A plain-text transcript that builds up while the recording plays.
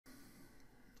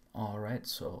Alright,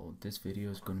 so this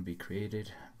video is going to be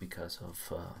created because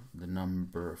of the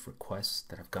number of requests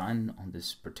that I've gotten on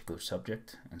this particular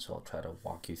subject, and so I'll try to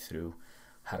walk you through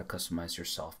how to customize your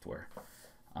software.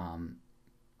 The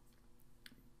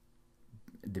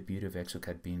beauty of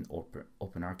Exocad being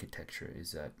open architecture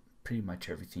is that pretty much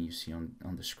everything you see on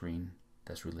the screen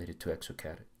that's related to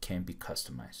Exocad can be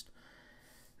customized.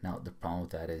 Now the problem with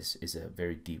that is a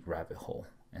very deep rabbit hole,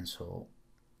 and so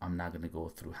I'm not going to go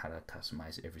through how to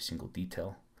customize every single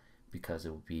detail because it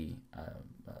will be a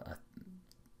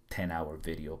 10-hour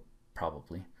video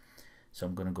probably. So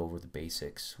I'm going to go over the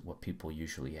basics, what people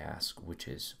usually ask, which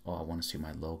is, oh, I want to see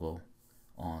my logo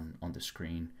on the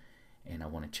screen and I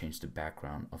want to change the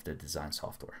background of the design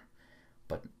software.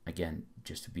 But again,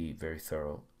 just to be very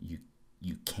thorough, you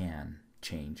can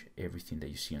change everything that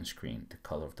you see on screen. The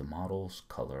color of the models,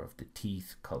 color of the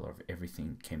teeth, color of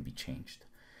everything can be changed.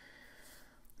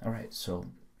 All right, so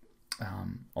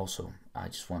also I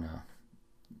just want to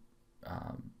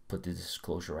put the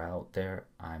disclosure out there.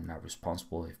 I'm not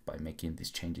responsible if by making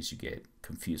these changes you get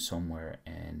confused somewhere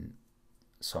and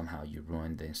somehow you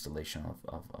ruin the installation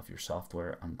of your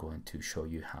software. I'm going to show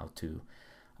you how to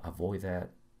avoid that,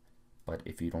 but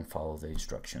if you don't follow the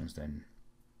instructions, then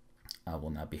I will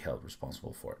not be held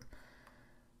responsible for it.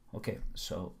 Okay,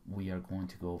 so we are going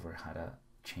to go over how to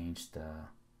change the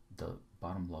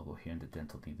bottom logo here in the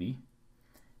Dental DB,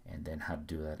 and then how to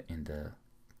do that in the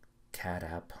CAD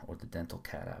app or the Dental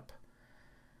CAD app.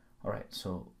 All right,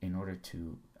 so in order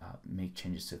to make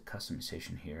changes to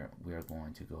customization here, we are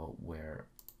going to go where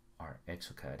our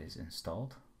Exocad is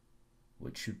installed,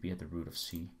 which should be at the root of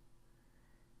C.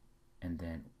 And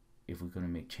then if we're going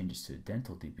to make changes to the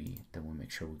Dental DB, then we'll make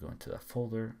sure we go into that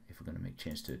folder. If we're going to make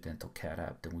changes to the Dental CAD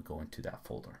app, then we go into that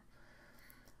folder.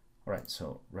 All right,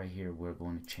 so right here we're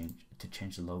going to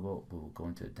change the logo. We will go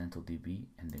into the Dental DB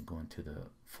and then go into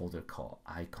the folder called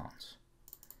Icons,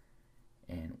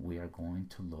 and we are going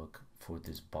to look for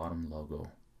this bottom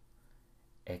logo,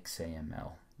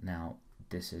 XAML. Now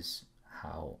this is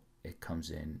how it comes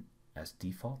in as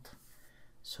default.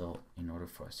 So in order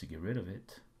for us to get rid of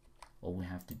it, all we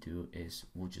have to do is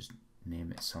we'll just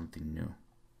name it something new.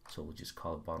 So we'll just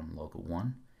call it bottom logo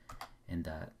 1, and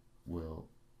that will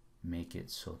make it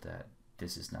so that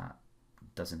this is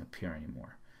doesn't appear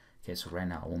anymore. Okay, so right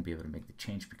now I won't be able to make the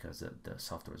change because the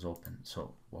software is open.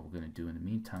 So what we're going to do in the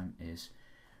meantime is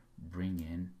bring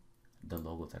in the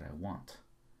logo that I want.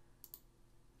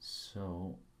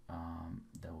 So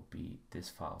that will be this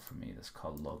file for me that's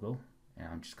called logo, and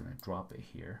I'm just going to drop it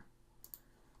here.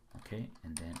 Okay,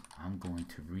 and then I'm going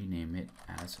to rename it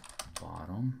as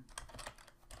bottom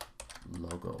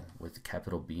logo with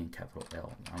capital B and capital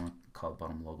L. I'm going to call it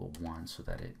bottom logo 1 so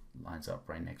that it lines up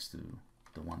right next to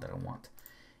the one that I want.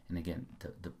 And again,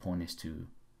 the point is to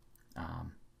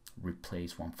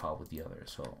replace one file with the other.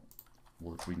 So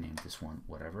we'll rename this one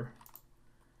whatever.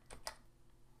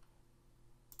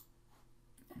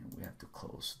 And we have to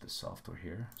close the software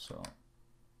here. So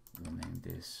we'll name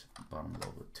this bottom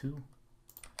logo 2.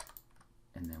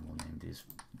 And then we'll name this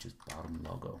just bottom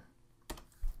logo.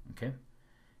 Okay?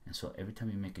 And so every time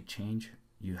you make a change,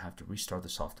 you have to restart the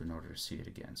software in order to see it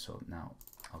again. So now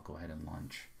I'll go ahead and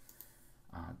launch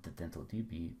the Dental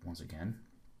DB once again.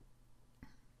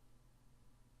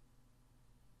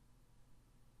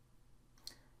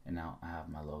 And now I have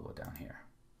my logo down here.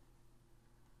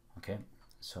 Okay,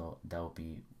 so that'll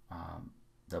be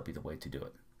the way to do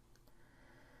it.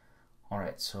 All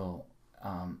right, so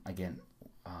again,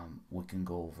 we can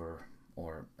go over,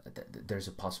 or there's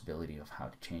a possibility of how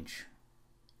to change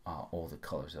all the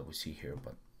colors that we see here,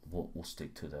 but we'll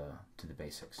stick to the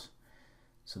basics.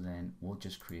 So then we'll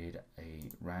just create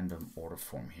a random order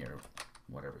form here,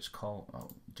 whatever it's called,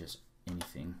 just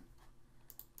anything,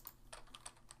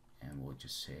 and we'll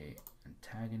just say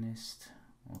antagonist.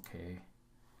 Okay,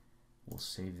 we'll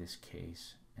save this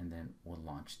case and then we'll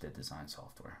launch the design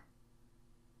software.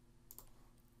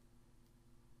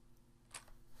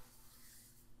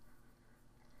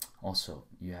 Also,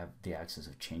 you have the access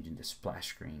of changing the splash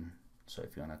screen, so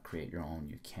if you want to create your own,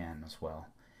 you can as well,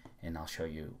 and I'll show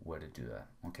you where to do that.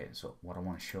 Okay, so what I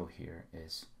want to show here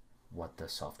is what the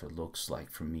software looks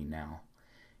like for me now.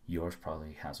 Yours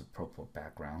probably has a purple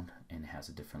background and it has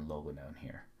a different logo down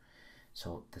here.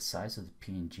 So the size of the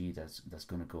PNG that's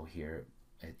going to go here,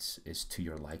 it's to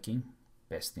your liking.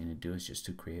 Best thing to do is just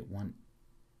to create one,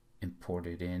 import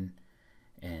it in,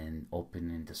 and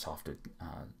open in the software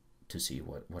to see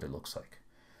what it looks like.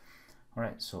 All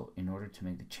right, so in order to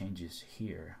make the changes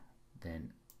here,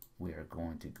 then we are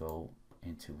going to go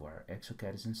into where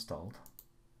Exocad is installed,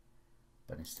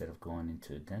 but instead of going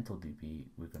into Dental DB,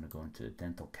 we're going to go into the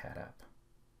Dental CAD app.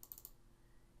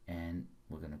 and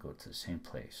we're going to go to the same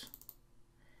place.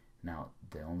 Now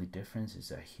the only difference is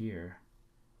that here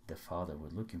the file that we're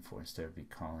looking for, instead of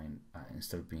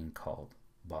being called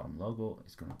bottom logo,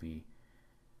 is going to be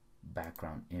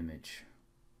background image.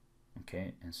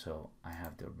 Okay, and so I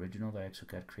have the original that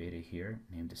Exocad created here,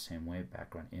 named the same way,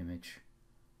 background image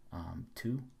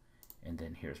 2, and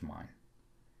then here's mine.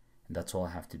 And that's all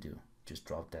I have to do. Just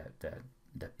drop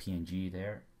that PNG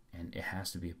there, and it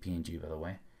has to be a PNG, by the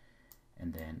way,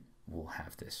 and then we'll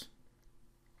have this.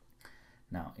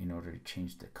 Now, in order to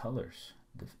change the colors,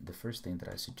 the first thing that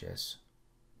I suggest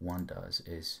one does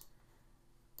is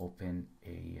open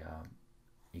a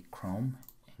Chrome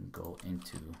and go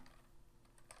into,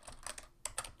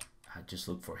 just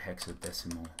look for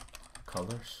hexadecimal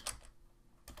colors,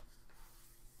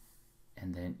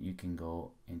 and then you can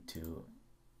go into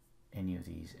any of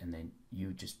these, and then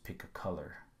you just pick a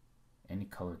color, any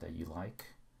color that you like,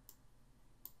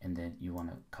 and then you want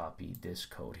to copy this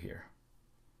code here.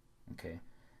 Okay,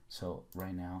 so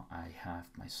right now I have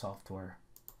my software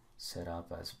set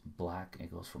up as black.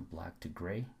 It goes from black to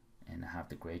gray, and I have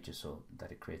the gray just so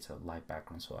that it creates a light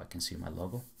background so I can see my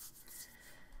logo.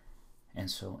 And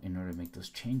so in order to make those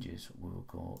changes, we'll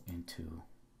go into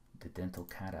the Dental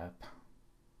CAD app,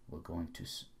 we'll go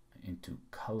into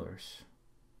colors,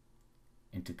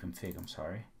 into config, I'm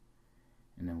sorry,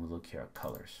 and then we'll look here at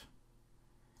colors.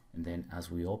 And then as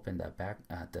we open that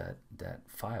that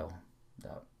file,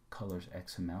 that colors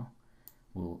XML,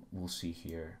 we'll see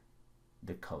here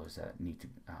the colors that need to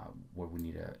where we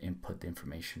need to input the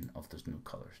information of those new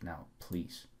colors. Now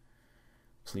please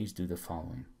do the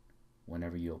following.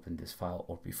 Whenever you open this file,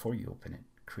 or before you open it,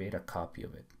 create a copy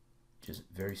of it. Just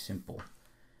very simple.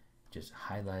 Just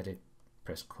highlight it,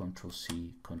 press Ctrl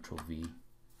C, Ctrl V,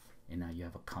 and now you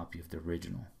have a copy of the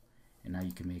original. And now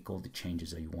you can make all the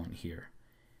changes that you want here.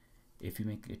 If you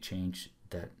make a change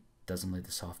that doesn't let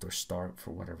the software start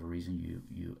for whatever reason,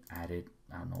 you added,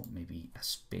 I don't know, maybe a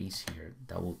space here,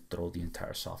 that will throw the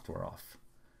entire software off.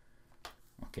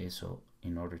 Okay, so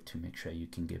in order to make sure you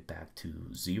can get back to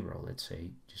 0, let's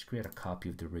say, just create a copy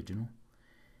of the original,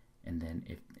 and then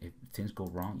if things go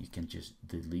wrong, you can just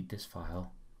delete this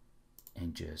file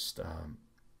and just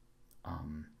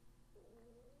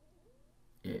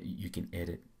you can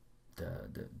edit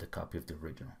the copy of the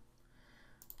original.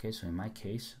 Okay, so in my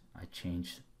case, I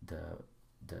changed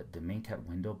the main cat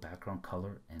window background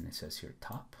color, and it says here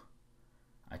top.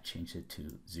 I changed it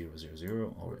to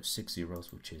 000 or 6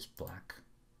 zeros, which is black.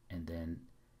 And then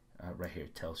right here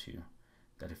it tells you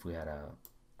that if we had a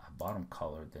bottom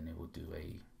color, then it would do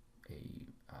a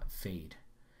fade,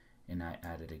 and I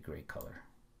added a gray color,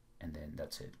 and then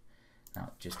that's it.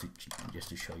 Now just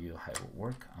to show you how it will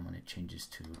work, I'm going to change this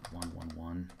to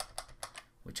 111,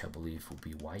 which I believe will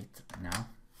be white now.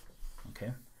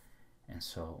 Okay, and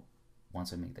so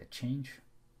once I make that change,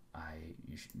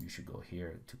 you should go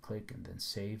here to click and then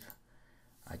save.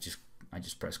 I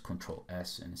just press Ctrl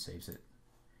S and it saves it.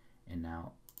 And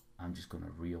now I'm just going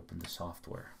to reopen the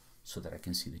software so that I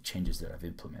can see the changes that I've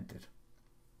implemented.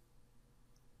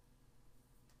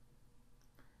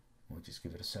 We'll just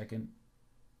give it a second.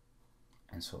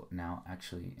 And so now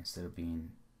actually, instead of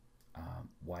being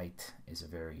white, is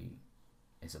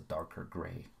a darker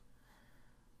gray.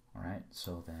 All right,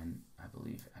 so then I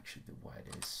believe actually the white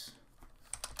is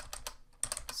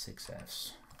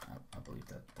 6Fs. I believe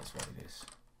that's what it is.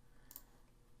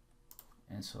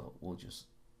 And so we'll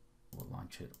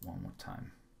launch it one more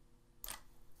time.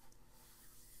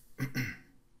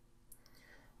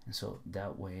 And so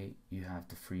that way you have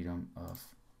the freedom of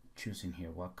choosing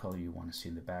here what color you want to see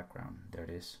in the background. There it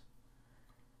is.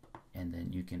 And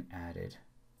then you can add it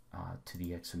to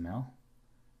the XML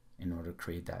in order to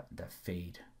create that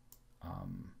fade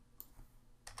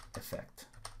effect.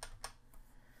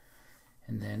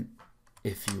 And then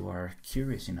if you are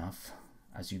curious enough,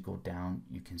 as you go down,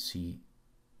 you can see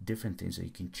different things that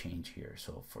you can change here.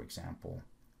 So for example,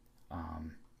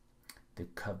 the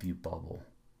cut view bubble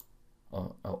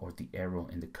or the arrow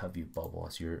in the cut view bubble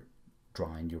as you're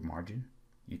drawing your margin,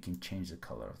 you can change the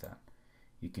color of that.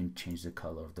 You can change the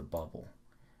color of the bubble.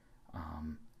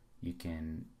 You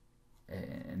can,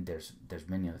 and there's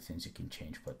many other things you can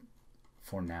change, but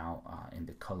for now, in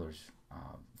the colors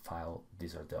file,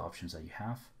 these are the options that you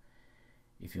have.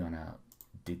 If you want to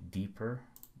dig deeper,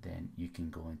 then you can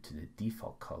go into the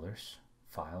default colors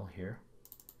file here,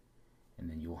 and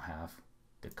then you'll have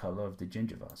the color of the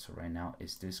gingiva. So right now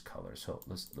it's this color. So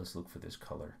let's look for this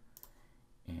color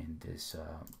in this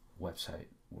website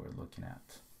we're looking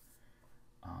at.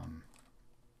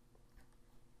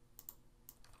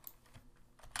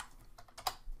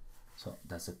 So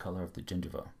that's the color of the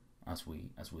gingiva as we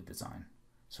design.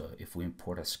 So if we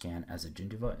import a scan as a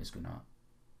gingiva, it's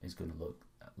gonna look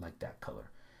like that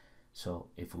color. So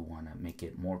if we want to make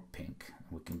it more pink,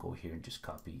 we can go here and just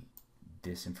copy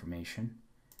this information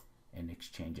and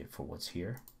exchange it for what's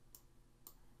here,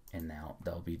 and now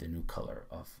that'll be the new color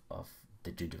of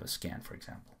the gingiva scan, for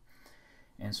example,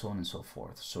 and so on and so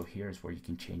forth. So here's where you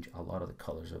can change a lot of the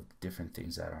colors of different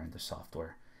things that are in the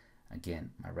software.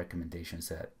 Again, my recommendation is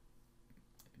that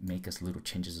make as little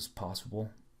changes as possible,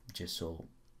 just so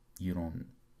you don't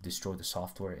destroy the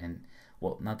software, and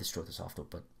well, not destroy the software,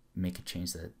 but make a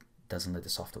change that doesn't let the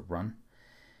software run,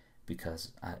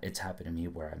 because it's happened to me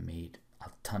where I made a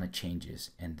ton of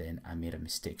changes and then I made a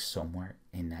mistake somewhere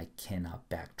and I cannot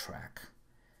backtrack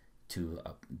to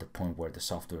the point where the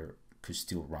software could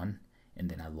still run, and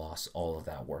then I lost all of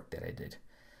that work that I did.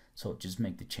 So just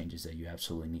make the changes that you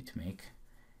absolutely need to make,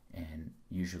 and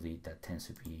usually that tends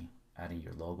to be adding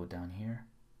your logo down here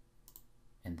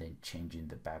and then changing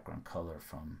the background color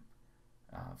from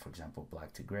for example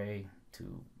black to gray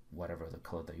to whatever the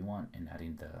color that you want, and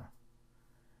adding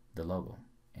the logo,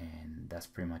 and that's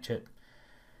pretty much it.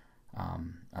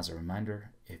 As a reminder,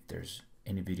 if there's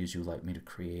any videos you'd like me to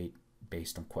create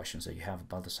based on questions that you have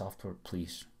about the software,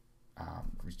 please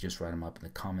just write them up in the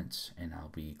comments and I'll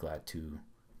be glad to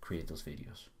create those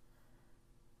videos.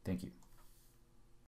 Thank you.